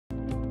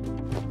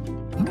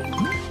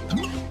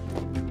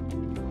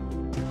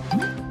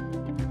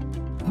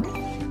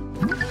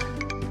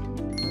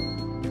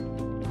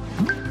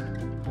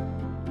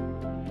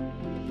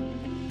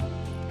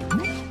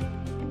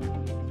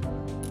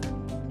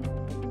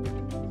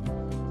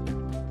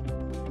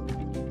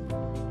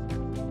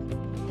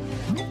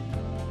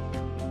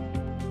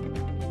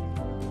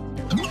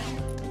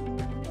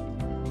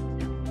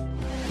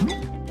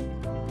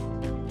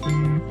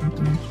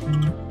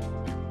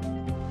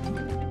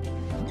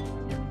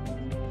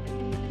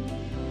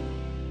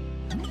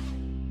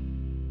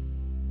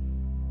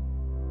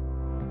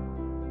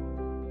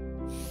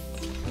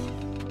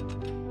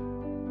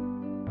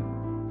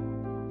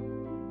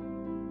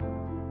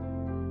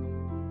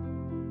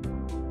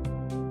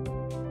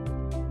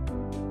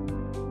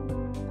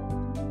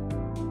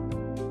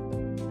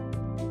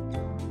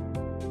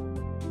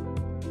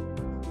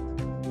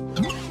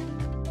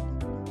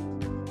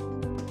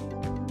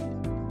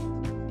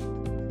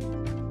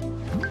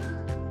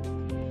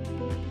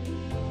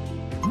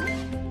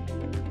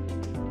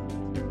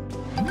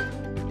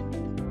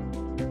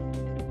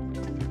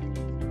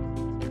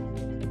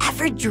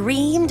Ever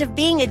dreamed of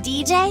being a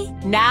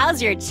DJ?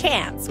 Now's your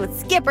chance with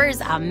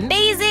Skipper's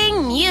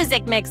amazing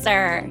music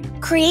mixer.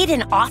 Create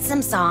an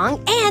awesome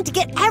song and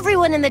get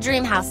everyone in the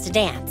Dreamhouse to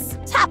dance.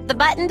 Tap the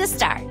button to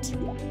start.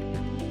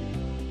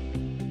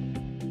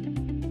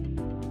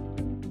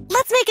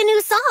 Let's make a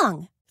new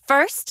song.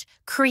 First,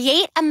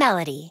 create a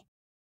melody.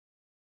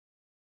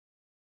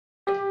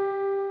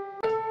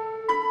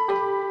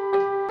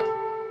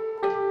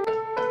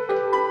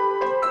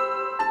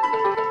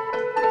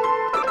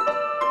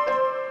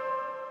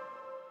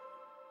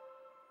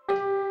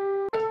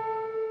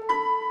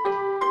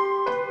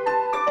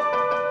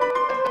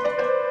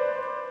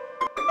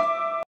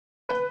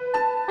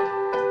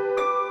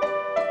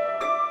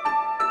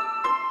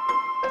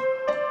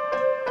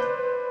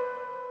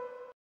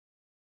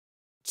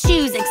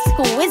 Choose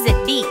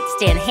exquisite beats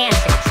to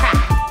enhance your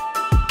track.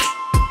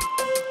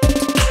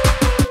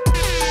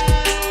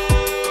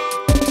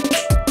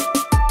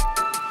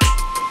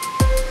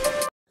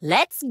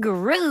 Let's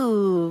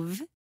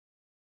groove.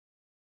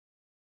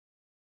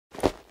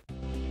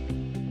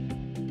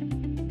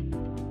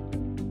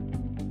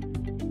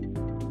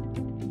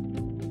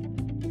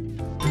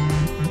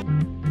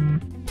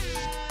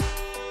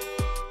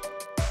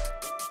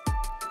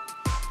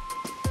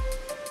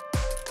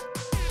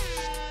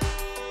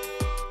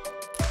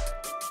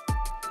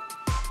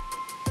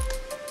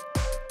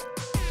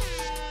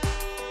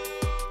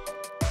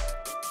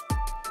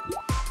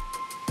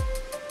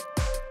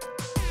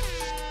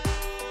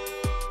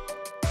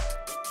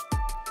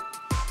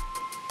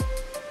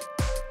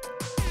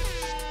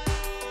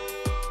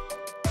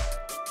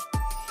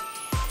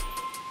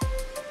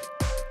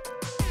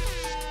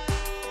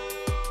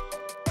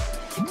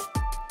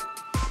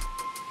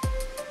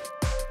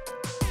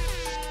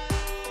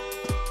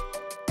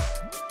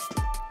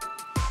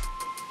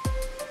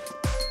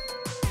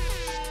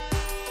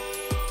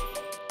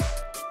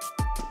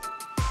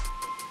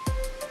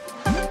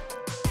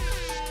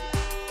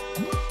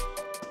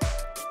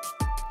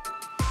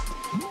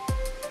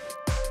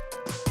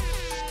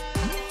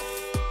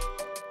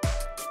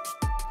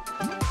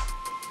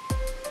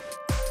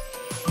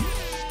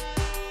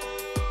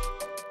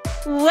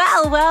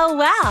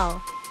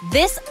 Well.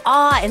 This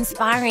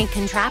awe-inspiring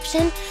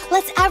contraption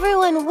lets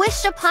everyone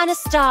wish upon a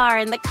star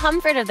in the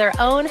comfort of their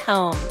own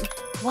home.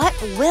 What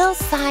will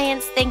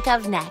science think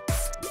of next?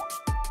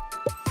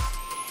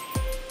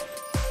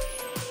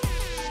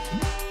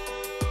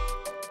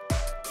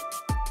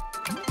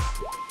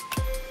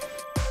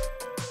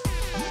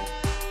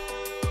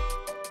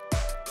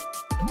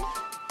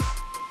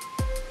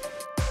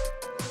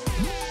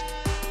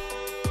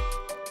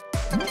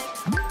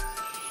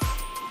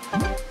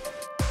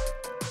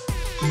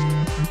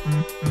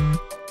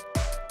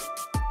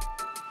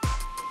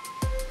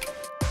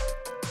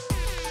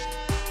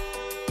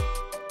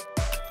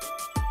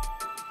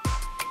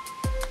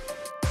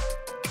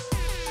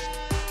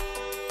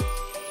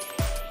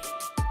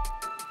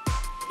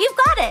 You've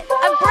got it!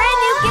 A brand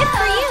new gift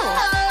for you!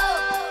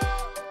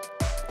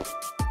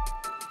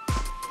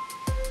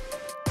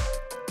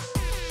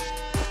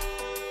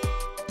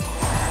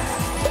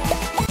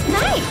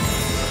 Nice!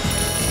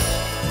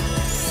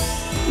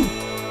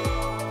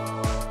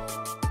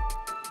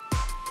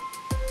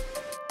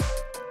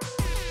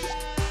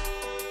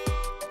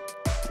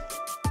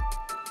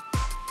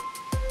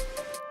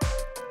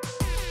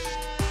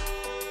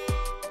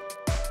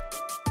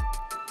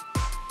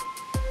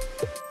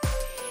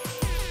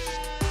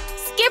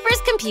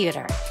 Skipper's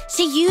computer.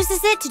 She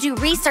uses it to do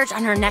research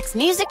on her next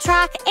music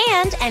track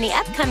and any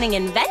upcoming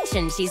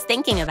invention she's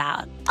thinking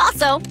about.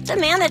 Also, to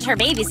manage her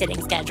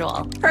babysitting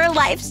schedule. Her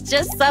life's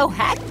just so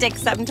hectic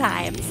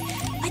sometimes,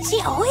 but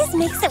she always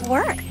makes it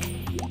work.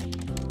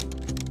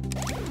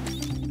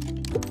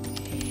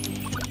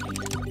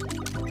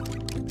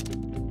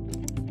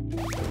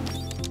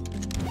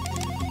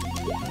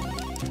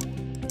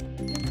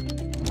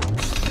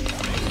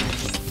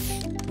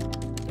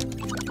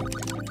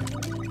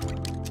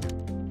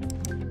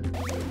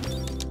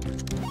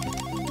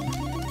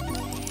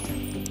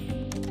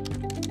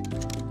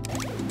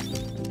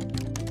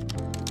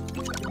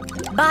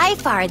 By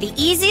far, the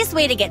easiest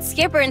way to get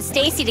Skipper and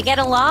Stacy to get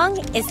along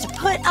is to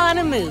put on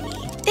a movie.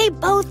 They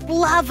both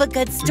love a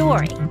good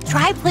story.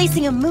 Try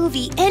placing a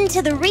movie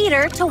into the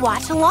reader to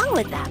watch along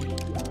with them.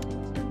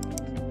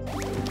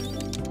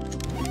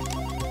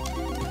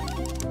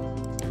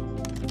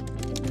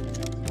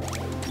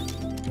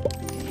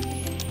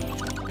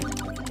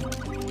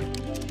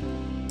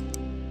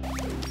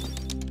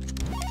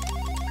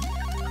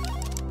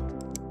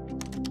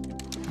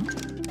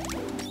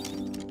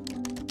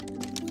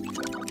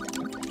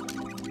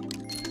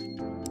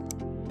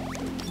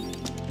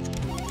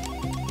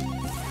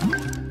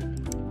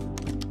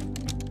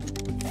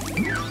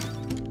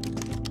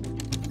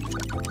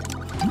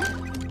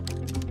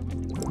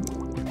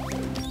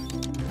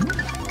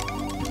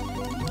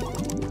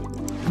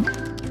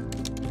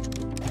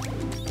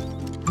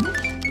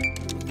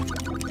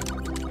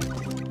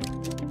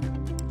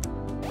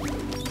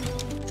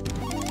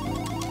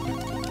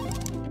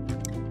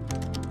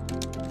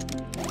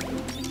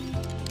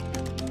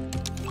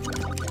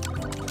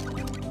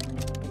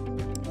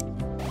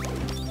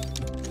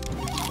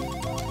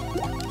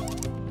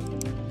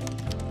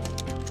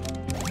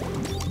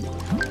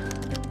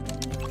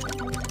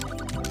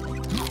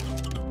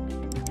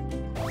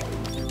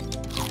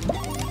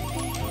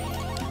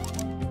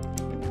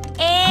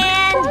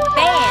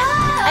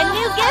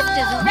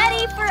 gift is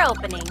ready for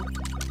opening.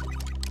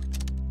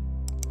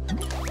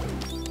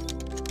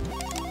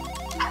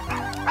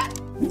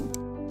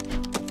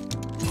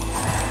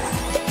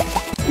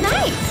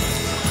 Nice!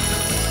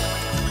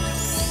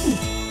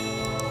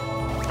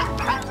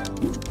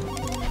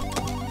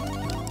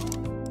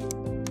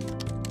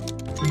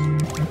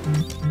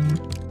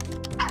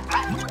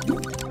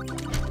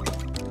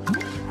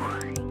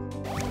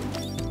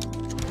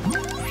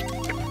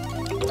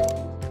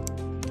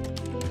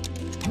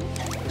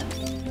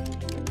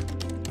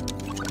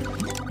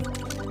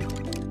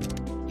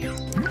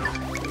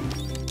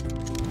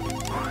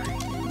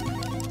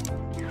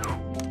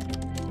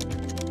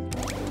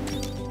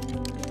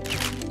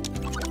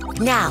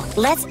 Now,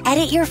 let's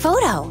edit your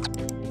photo.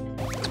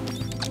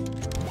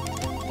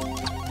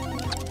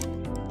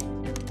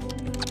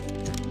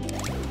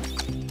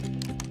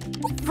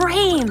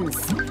 Frames.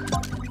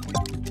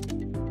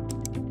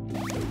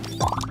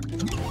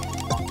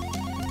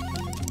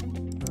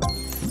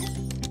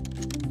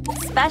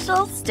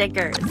 Special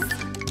stickers.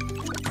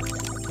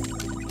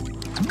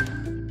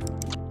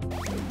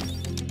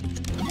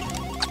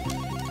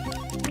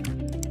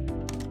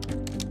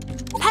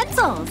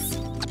 Pencils.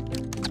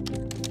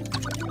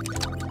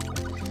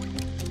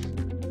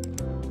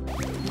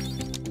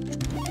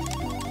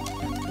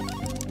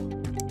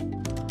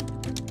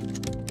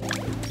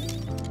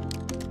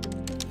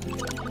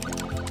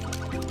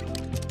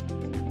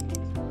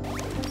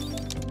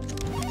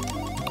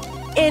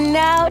 And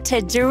now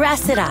to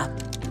dress it up.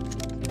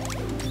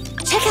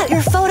 Check out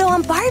your photo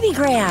on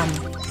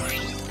Barbiegram.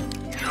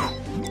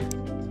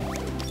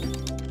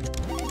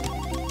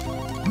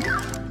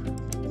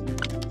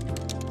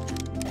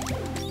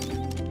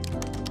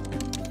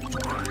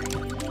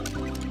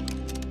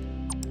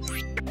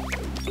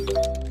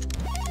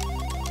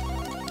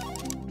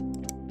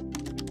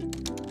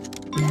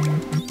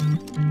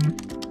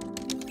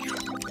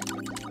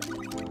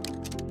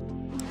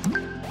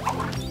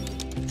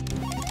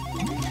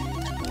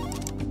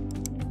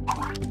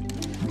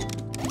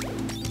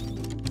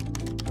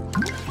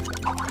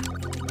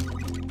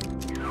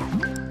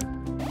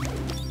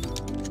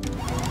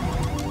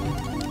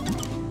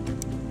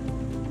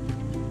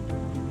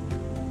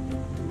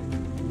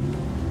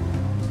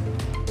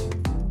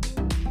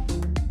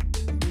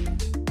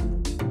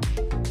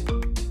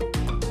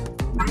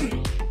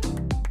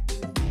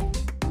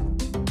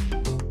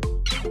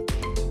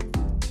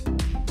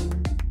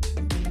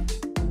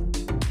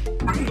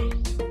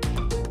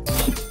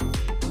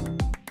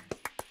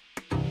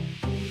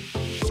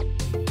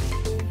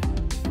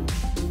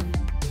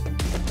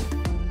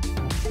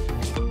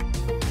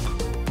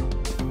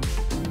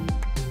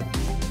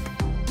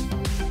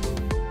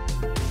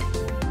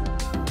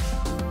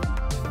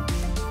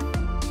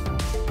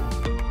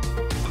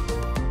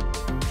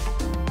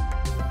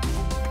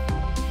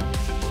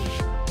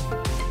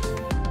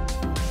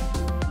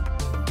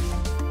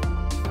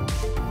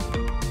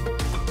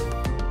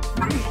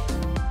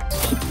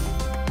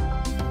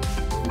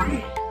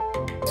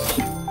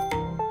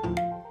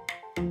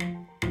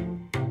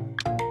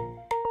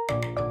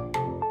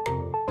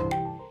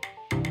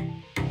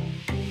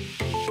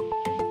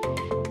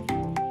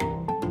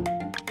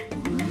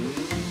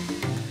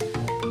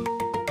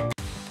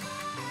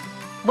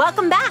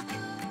 Welcome back.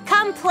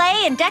 Come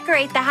play and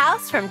decorate the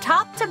house from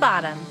top to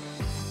bottom.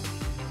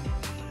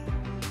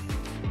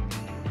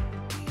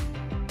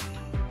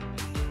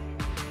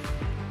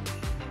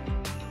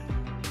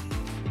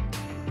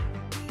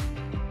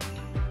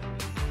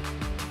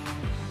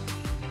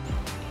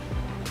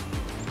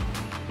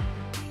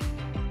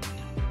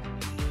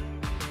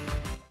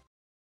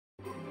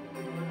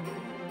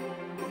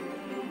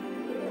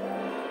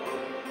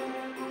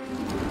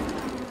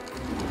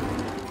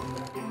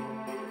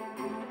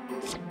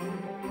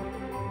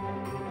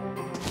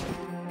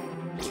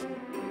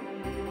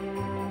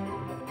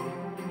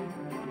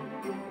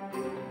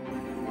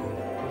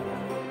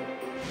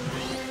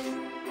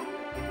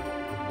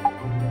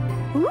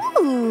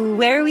 Ooh,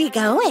 where are we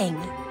going?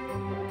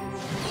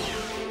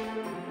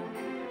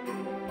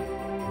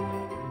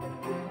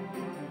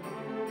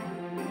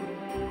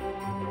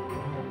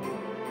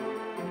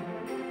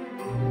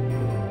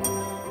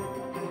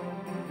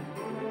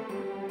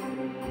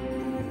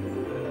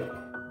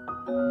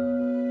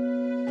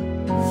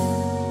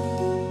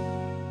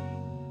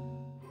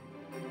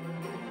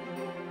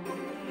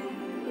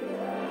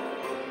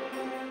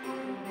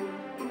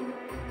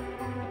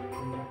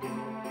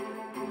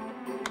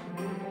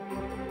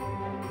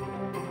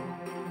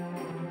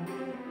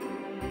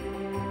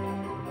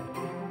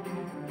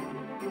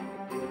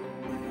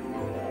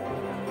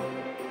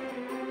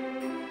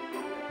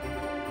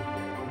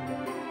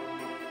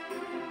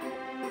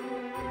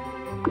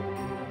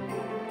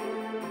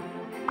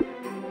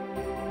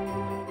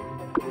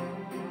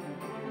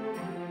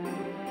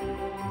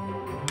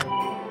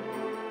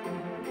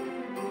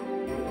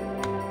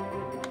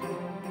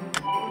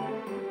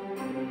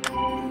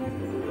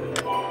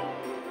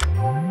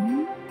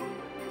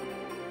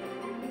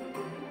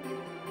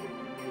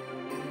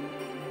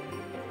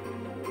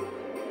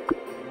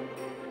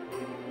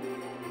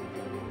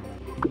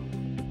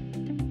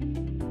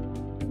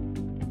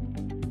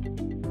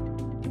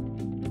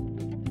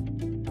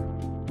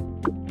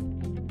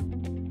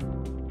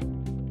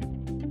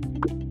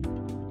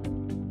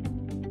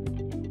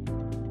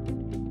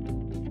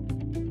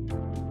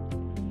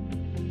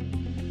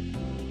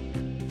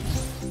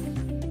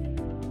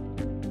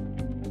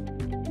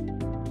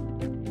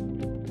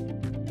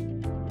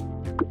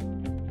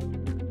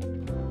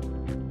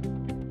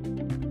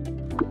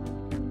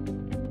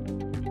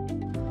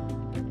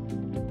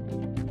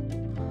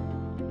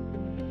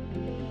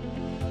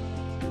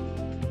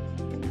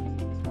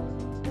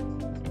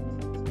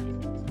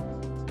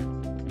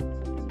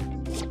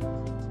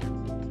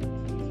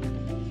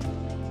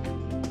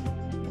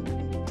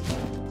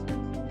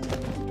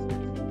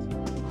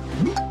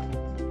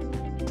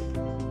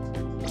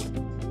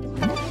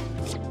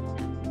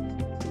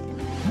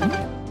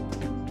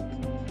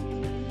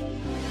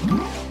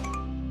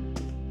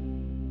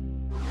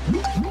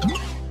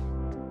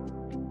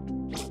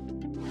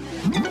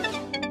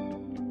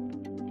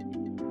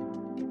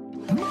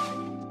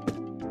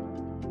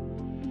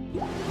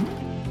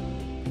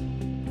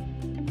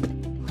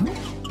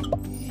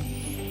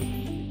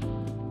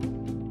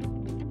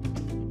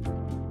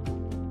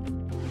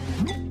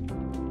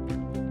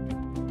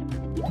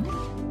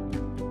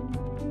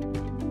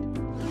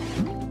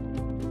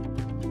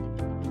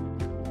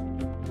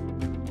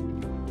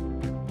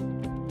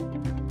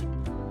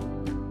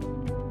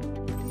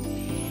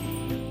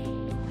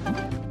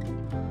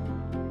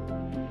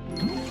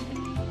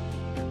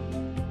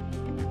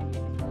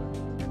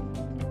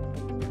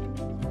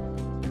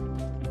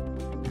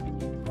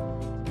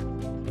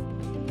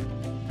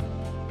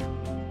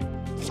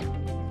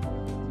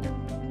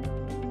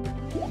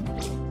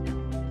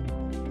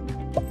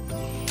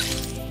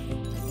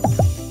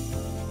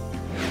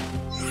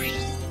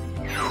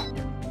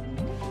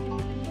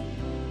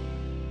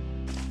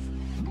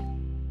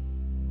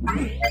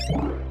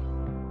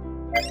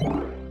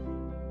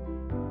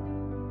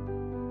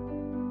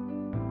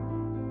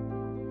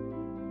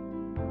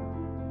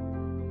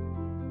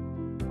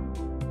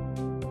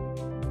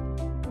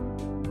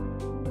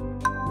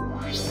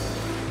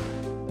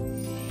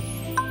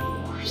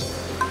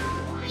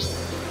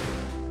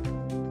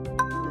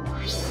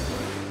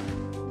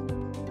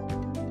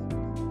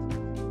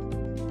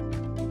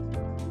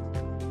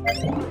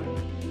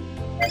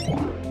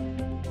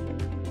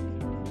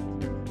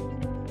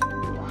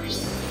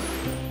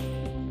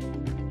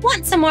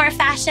 Want some more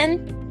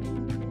fashion?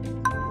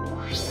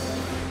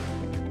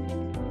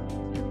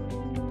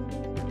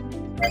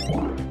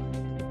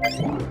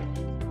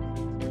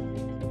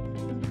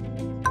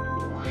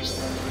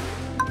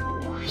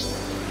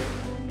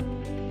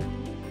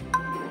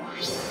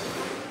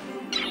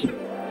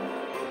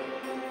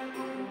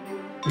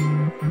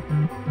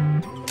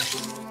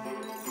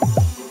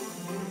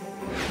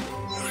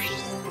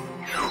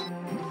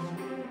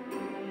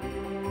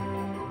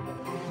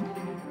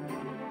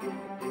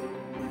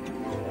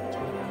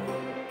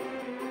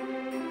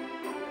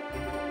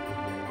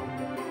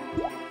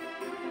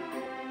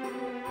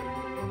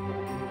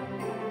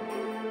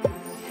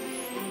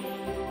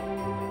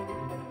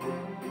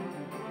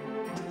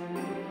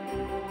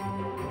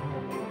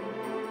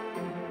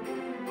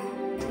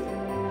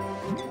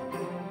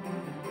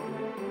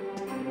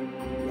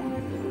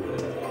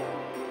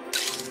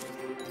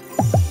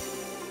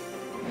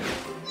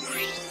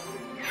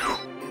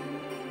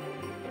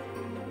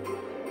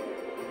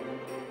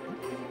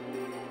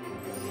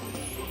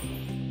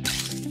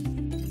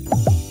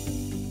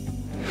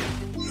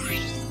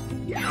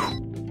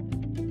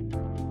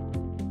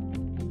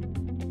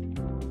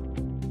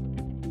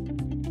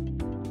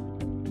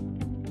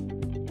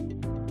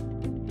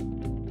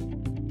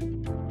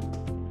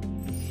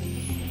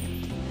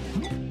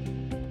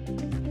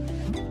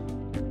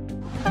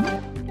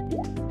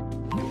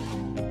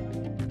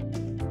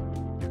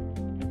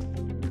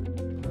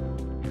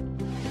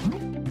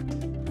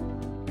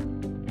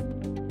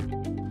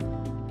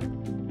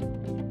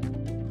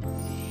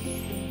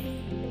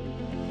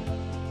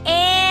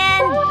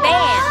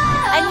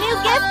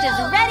 Gift is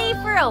ready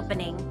for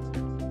opening.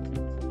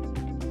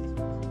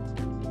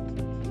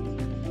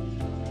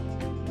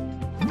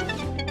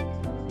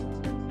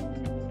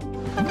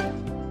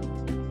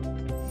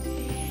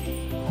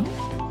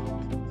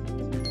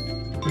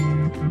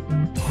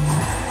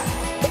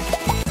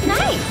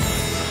 Nice!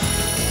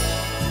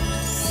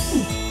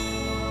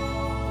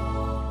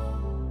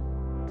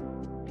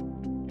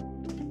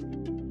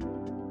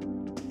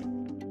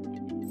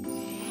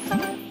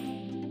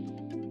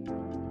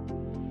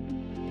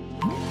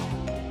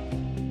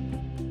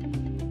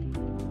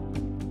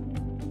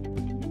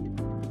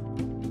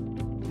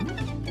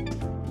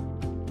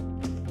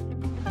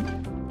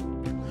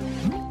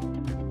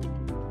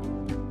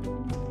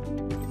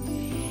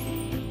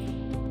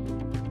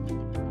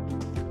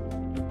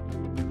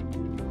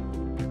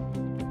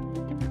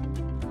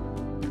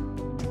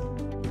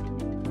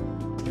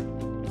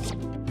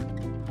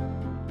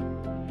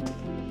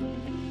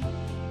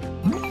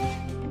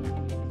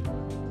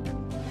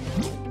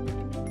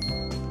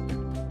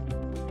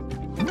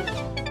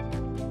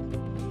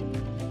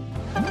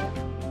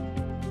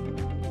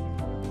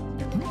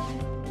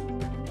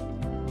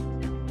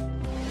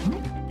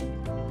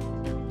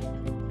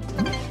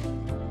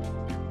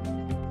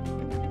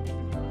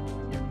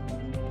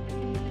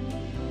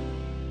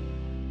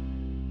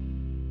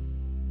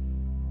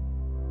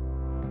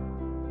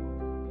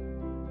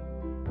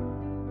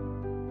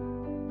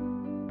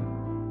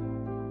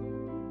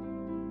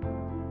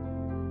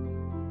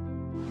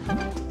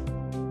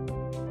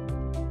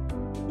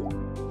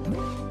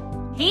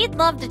 He'd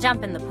love to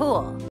jump in the pool.